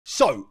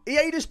So,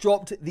 EA just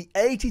dropped the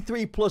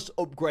 83 plus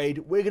upgrade.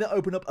 We're going to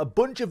open up a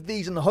bunch of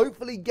these and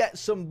hopefully get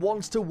some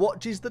wants to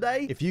watches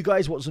today. If you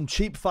guys want some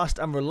cheap, fast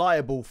and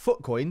reliable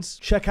foot coins,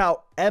 check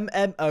out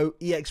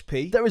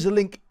MMOEXP. There is a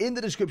link in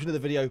the description of the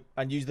video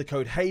and use the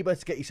code HABER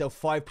to get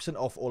yourself 5%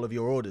 off all of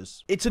your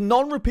orders. It's a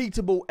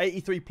non-repeatable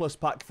 83 plus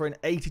pack for an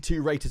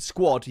 82 rated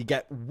squad. You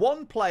get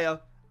one player,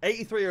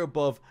 83 or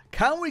above.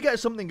 Can we get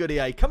something good,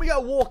 EA? Can we get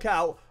a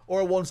walkout or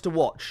a wants to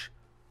watch?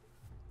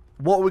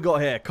 What have we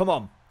got here? Come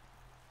on.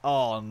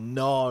 Oh,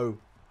 no.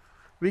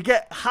 We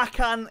get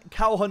Hakan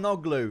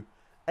Kalhanoglu,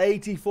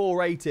 84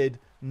 rated,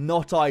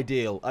 not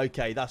ideal.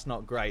 Okay, that's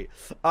not great.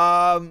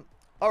 All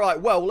right,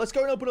 well, let's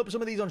go and open up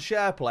some of these on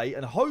SharePlay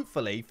and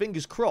hopefully,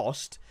 fingers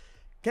crossed,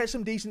 get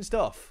some decent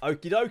stuff.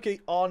 Okie dokie,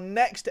 our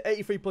next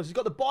 83 plus. He's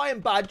got the buy-in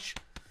badge.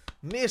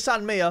 Mia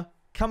San Mia.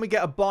 Can we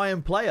get a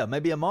buy-in player?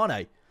 Maybe a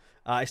Mane.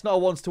 It's not a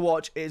wants to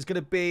watch. It's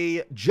going to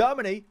be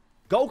Germany,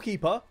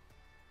 goalkeeper.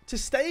 To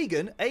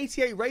Stegen,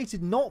 88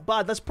 rated, not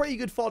bad. That's pretty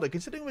good fodder.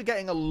 Considering we're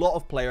getting a lot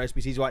of player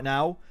SBCs right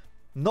now,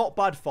 not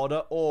bad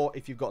fodder. Or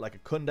if you've got like a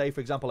Kunde, for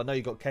example, I know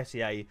you've got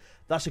Kessier.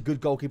 That's a good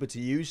goalkeeper to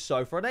use.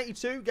 So for an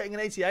 82, getting an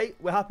 88,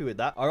 we're happy with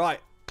that. All right,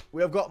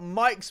 we have got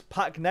Mike's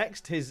pack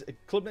next. His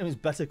club name is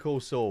Better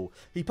Call Saul.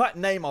 He packed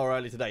Neymar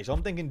earlier today, so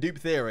I'm thinking dupe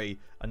theory,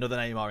 another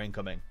Neymar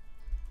incoming.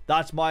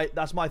 That's my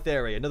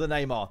theory, another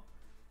Neymar.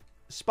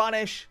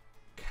 Spanish,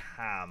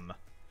 Cam.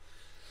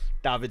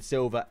 David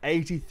Silva,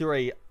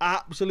 83.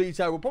 Absolutely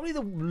terrible. Probably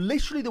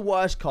literally the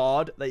worst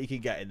card that you can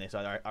get in this,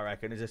 I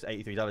reckon, is this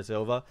 83 David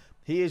Silva.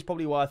 He is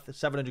probably worth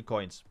 700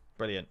 coins.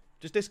 Brilliant.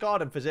 Just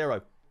discard him for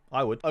 0.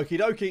 I would. Okie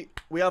dokie.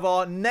 We have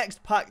our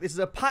next pack. This is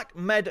a pack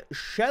Med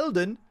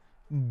Sheldon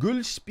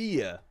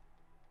Gulspier.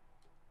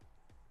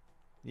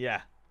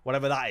 Yeah,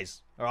 whatever that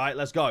is. All right,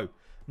 let's go.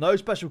 No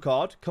special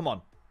card. Come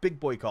on.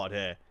 Big boy card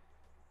here.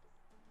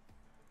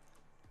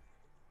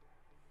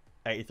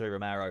 83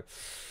 Romero.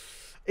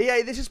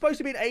 EA, this is supposed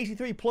to be an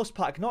 83 plus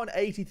pack, not an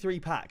 83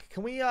 pack.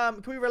 Can we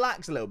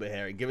relax a little bit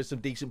here and give us some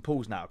decent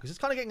pulls now? Because it's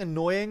kind of getting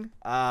annoying.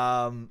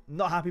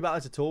 Not happy about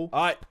this at all.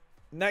 All right,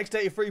 next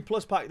 83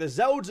 plus pack, the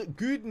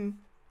Zelds-Guden.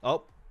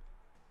 Oh,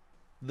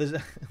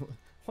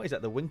 what is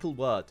that? The Winkle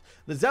word.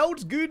 The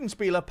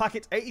Zelds-Gudenspieler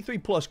packet 83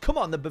 plus. Come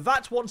on, the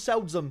Bavats want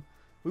Zeldzum.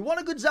 We want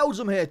a good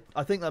Zeldzum here.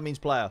 I think that means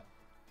player.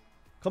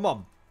 Come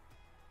on.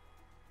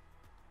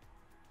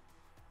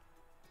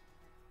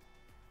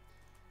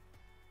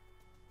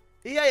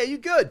 EA, are you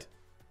good?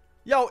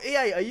 Yo,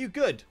 EA, are you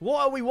good?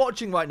 What are we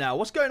watching right now?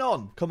 What's going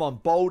on? Come on,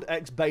 bold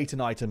X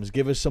Baton items.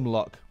 Give us some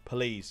luck.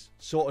 Please.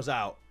 Sort us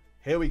out.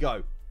 Here we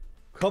go.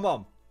 Come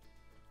on.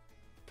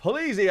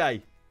 Please,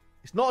 EA.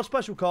 It's not a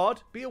special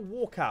card. Be a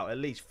walkout, at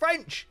least.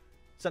 French!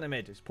 Centre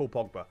mid. It's Paul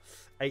Pogba.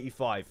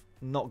 85.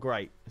 Not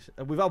great.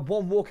 We've had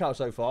one walkout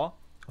so far.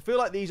 I feel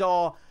like these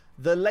are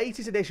the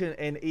latest edition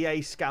in EA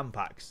scam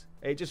packs.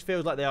 It just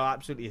feels like they are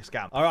absolutely a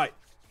scam. All right.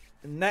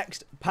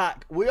 Next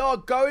pack. We are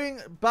going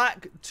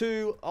back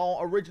to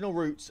our original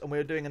roots and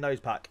we're doing a nose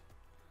pack.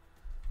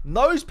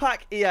 Nose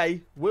pack,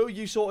 EA. Will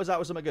you sort us out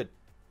with something good?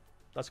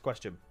 That's a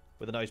question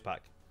with a nose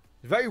pack.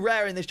 It's very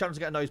rare in this channel to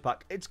get a nose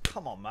pack. It's,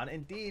 come on, man.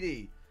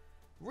 Indeedy.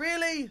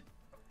 Really?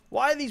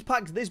 Why are these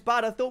packs this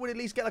bad? I thought we'd at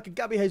least get like a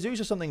Gabby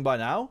Jesus or something by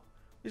now.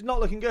 It's not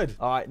looking good.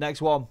 All right,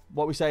 next one.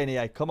 What are we saying,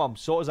 EA? Come on,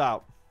 sort us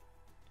out.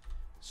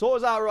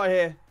 Sort us out right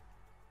here.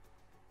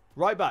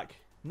 Right back.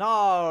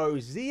 No,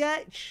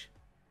 Ziyech.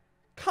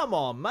 Come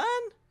on, man.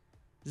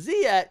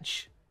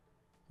 Ziyech.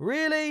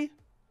 Really?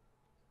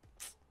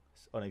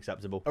 It's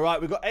unacceptable. All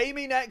right, we've got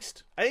Amy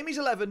next. Amy's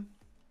 11.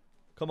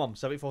 Come on,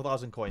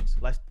 74,000 coins.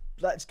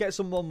 Let's get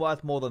someone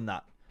worth more than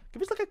that.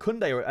 Give us like a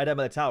Kunde or Edem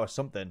Militao or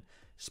something.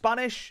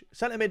 Spanish.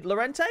 Centre mid.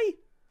 Lorente?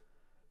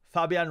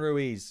 Fabian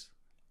Ruiz.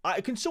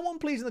 Can someone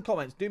please in the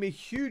comments do me a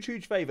huge,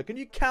 huge favour? Can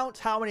you count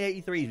how many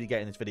 83s we get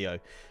in this video?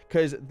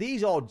 Because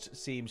these odds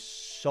seem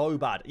so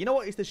bad. You know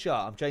what? It's the shirt.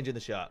 I'm changing the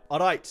shirt. All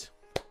right.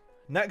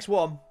 Next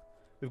one.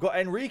 We've got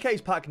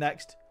Enrique's pack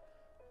next.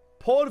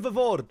 Por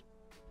favor.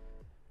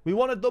 We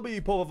want a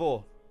W, por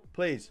favor.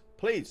 Please.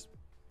 Please.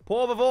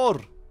 Por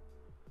favor.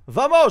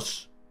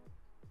 Vamos.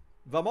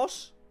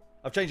 Vamos.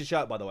 I've changed the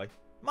shirt, by the way.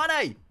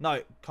 Mane. No,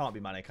 it can't be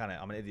Mane, can it?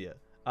 I'm an idiot.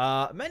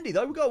 Mendy,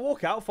 though. We've got a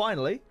walkout,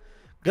 finally.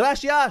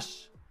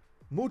 Gracias.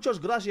 Muchos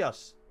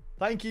gracias.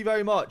 Thank you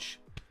very much.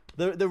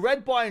 The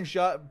red buy-in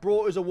shirt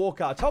brought us a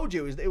walkout. I told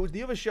you it was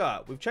the other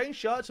shirt. We've changed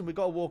shirts and we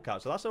got a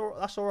walkout, so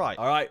that's all right.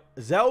 All right,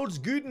 Zelds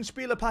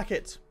Gudenspieler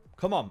packet.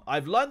 Come on.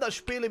 I've learned that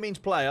Spieler means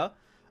player,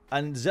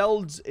 and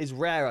Zelds is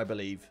rare, I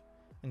believe,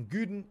 and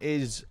Guden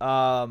is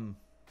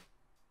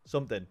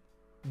something.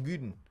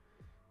 Guden,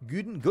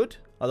 good?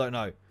 I don't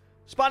know.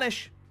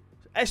 Spanish,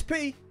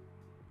 SP,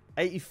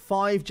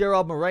 85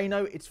 Gerard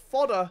Moreno. It's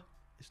fodder.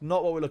 It's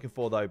not what we're looking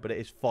for though, but it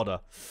is fodder.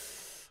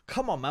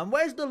 Come on, man.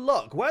 Where's the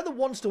luck? Where are the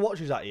wants to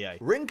watches at, EA?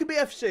 Rinkeby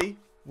FC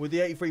with the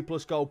 83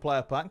 plus gold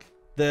player pack.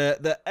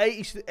 The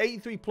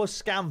 83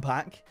 plus scam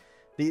pack.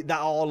 That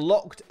are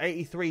locked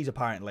 83s,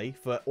 apparently,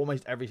 for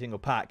almost every single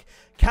pack.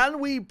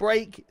 Can we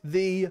break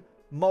the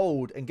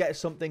mold and get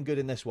something good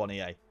in this one,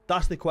 EA?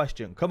 That's the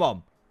question. Come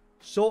on.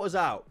 Sort us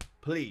out,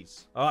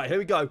 please. All right, here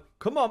we go.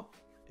 Come on.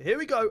 Here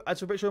we go. As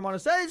Fabrizio Romano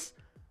says.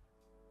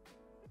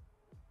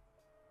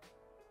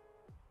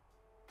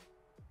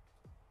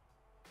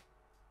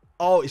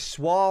 Oh, it's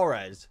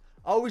Suarez.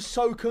 I was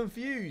so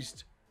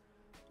confused.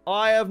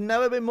 I have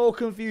never been more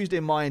confused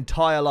in my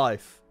entire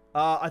life.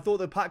 I thought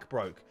the pack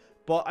broke.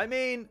 But, I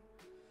mean,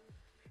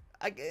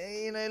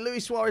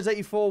 Luis Suarez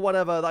 84,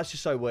 whatever. That's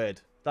just so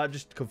weird. That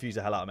just confused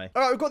the hell out of me.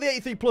 All right, we've got the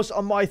 83 plus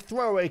on my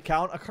throwaway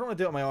account. I kind of want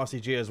to do it on my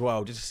RCG as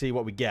well, just to see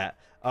what we get.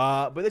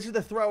 But this is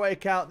the throwaway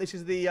account. This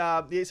is the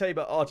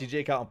Itshaber RTG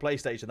account on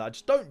PlayStation that I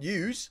just don't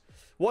use.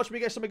 Watch me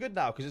get something good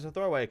now, because it's a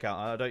throwaway account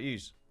I don't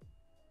use.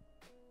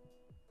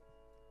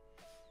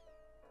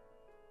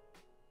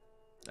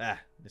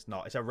 It's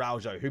not. It's a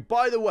Raujo, who,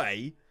 by the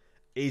way,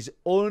 is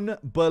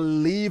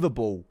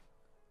unbelievable.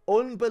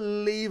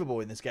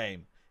 Unbelievable in this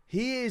game.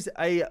 He is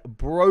a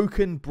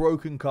broken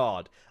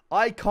card.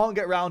 I can't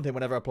get around him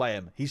whenever I play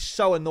him. He's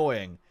so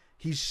annoying.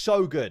 He's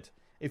so good.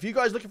 If you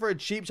guys are looking for a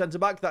cheap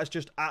centre-back that's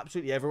just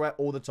absolutely everywhere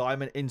all the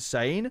time and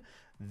insane,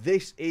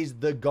 this is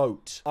the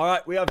GOAT. All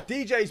right, we have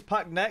DJ's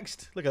pack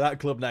next. Look at that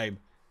club name.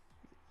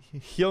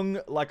 Young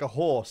like a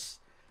horse.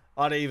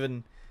 I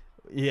don't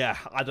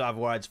have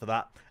words for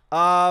that.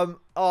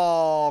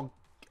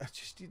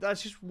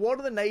 That's just one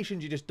of the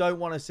nations you just don't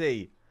want to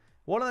see.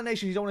 One of the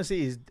nations you don't want to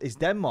see is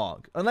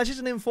Denmark. Unless it's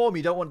an inform,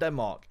 you don't want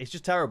Denmark. It's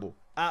just terrible.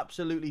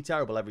 Absolutely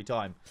terrible every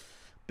time.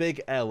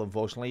 Big L,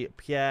 unfortunately.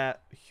 Pierre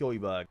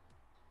Højbjerg.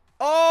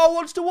 Oh,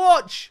 wants to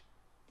watch.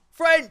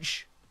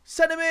 French.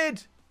 Centre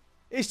mid.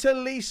 It's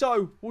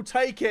Tolisso. We'll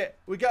take it.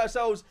 We get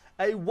ourselves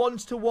a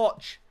wants to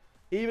watch.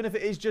 Even if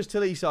it is just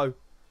Tolisso.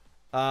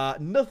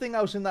 Nothing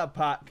else in that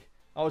pack.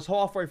 I was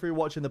halfway through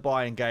watching the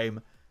buying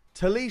game.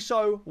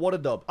 Tolisso, what a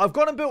dub. I've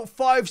gone and built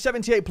 5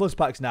 78 plus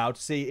packs now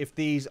to see if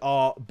these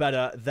are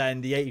better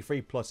than the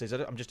 83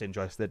 pluses. I'm just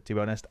interested, to be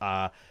honest.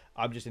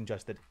 I'm just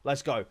interested.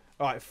 Let's go.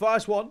 All right,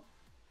 first one.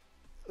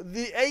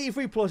 The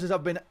 83 pluses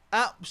have been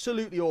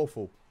absolutely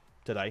awful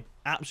today.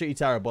 Absolutely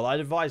terrible. I'd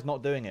advise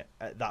not doing it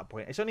at that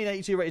point. It's only an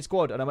 82 rated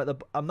squad, and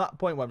I'm that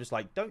point where I'm just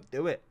like, don't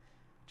do it.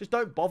 Just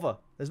don't bother.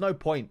 There's no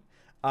point.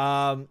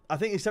 I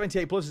think the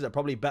 78 pluses are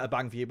probably better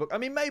bang for you. But I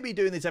mean, maybe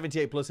doing the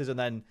 78 pluses and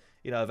then,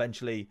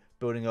 eventually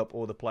building up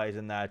all the players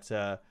in there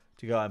to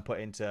go and put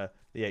into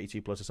the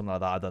 82 plus or something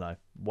like that. I don't know.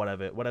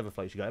 Whatever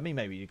floats you go. I mean,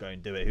 maybe you go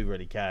and do it. Who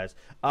really cares?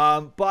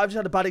 But I've just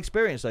had a bad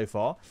experience so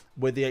far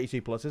with the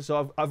 82 pluses.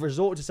 So I've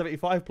resorted to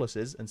 75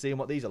 pluses and seeing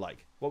what these are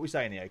like. What are we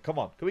saying here? Come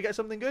on. Can we get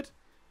something good?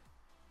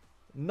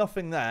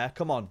 Nothing there.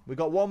 Come on. We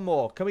got one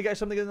more. Can we get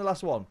something in the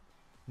last one?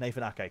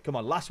 Nathan Ake. Come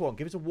on, last one.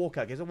 Give us a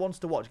walkout. Give us a wants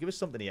to watch. Give us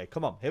something here.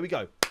 Come on. Here we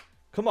go.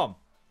 Come on.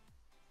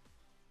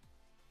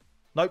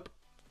 Nope.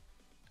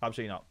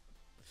 Absolutely not.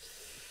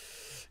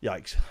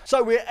 Yikes.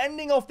 So we're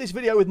ending off this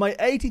video with my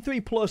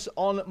 83 plus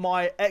on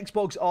my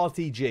Xbox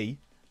RTG.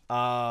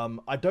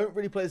 I don't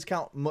really play this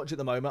account much at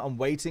the moment. I'm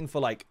waiting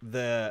for like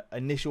the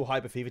initial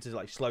hype of FIFA to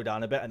like slow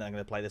down a bit, and then I'm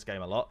going to play this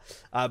game a lot.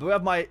 But we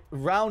have my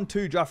round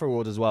 2 draft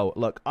rewards as well.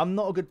 Look, I'm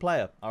not a good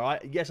player, all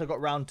right? Yes, I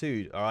got round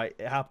 2, all right?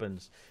 It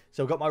happens.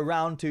 So I've got my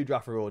round 2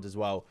 draft rewards as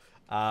well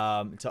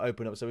to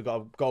open up. So we've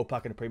got a gold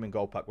pack and a premium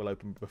gold pack we'll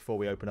open before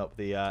we open up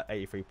the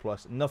 83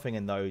 plus. Nothing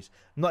in those.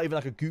 Not even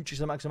like a Gucci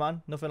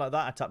Maximan. Nothing like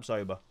that. I tap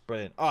sober.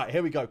 Brilliant. All right,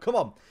 here we go. Come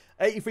on.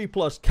 83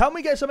 plus. Can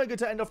we get something good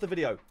to end off the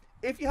video?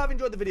 If you have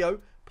enjoyed the video,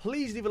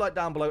 please leave a like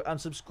down below and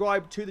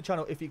subscribe to the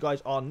channel if you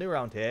guys are new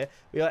around here.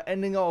 We are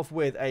ending off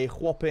with a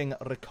whopping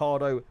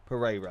Ricardo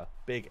Pereira.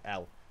 Big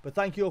L. But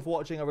thank you all for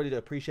watching. I really do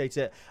appreciate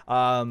it.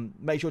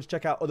 Make sure to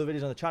check out other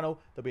videos on the channel.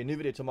 There'll be a new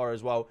video tomorrow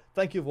as well.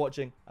 Thank you for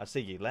watching. I'll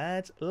see you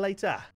lads later.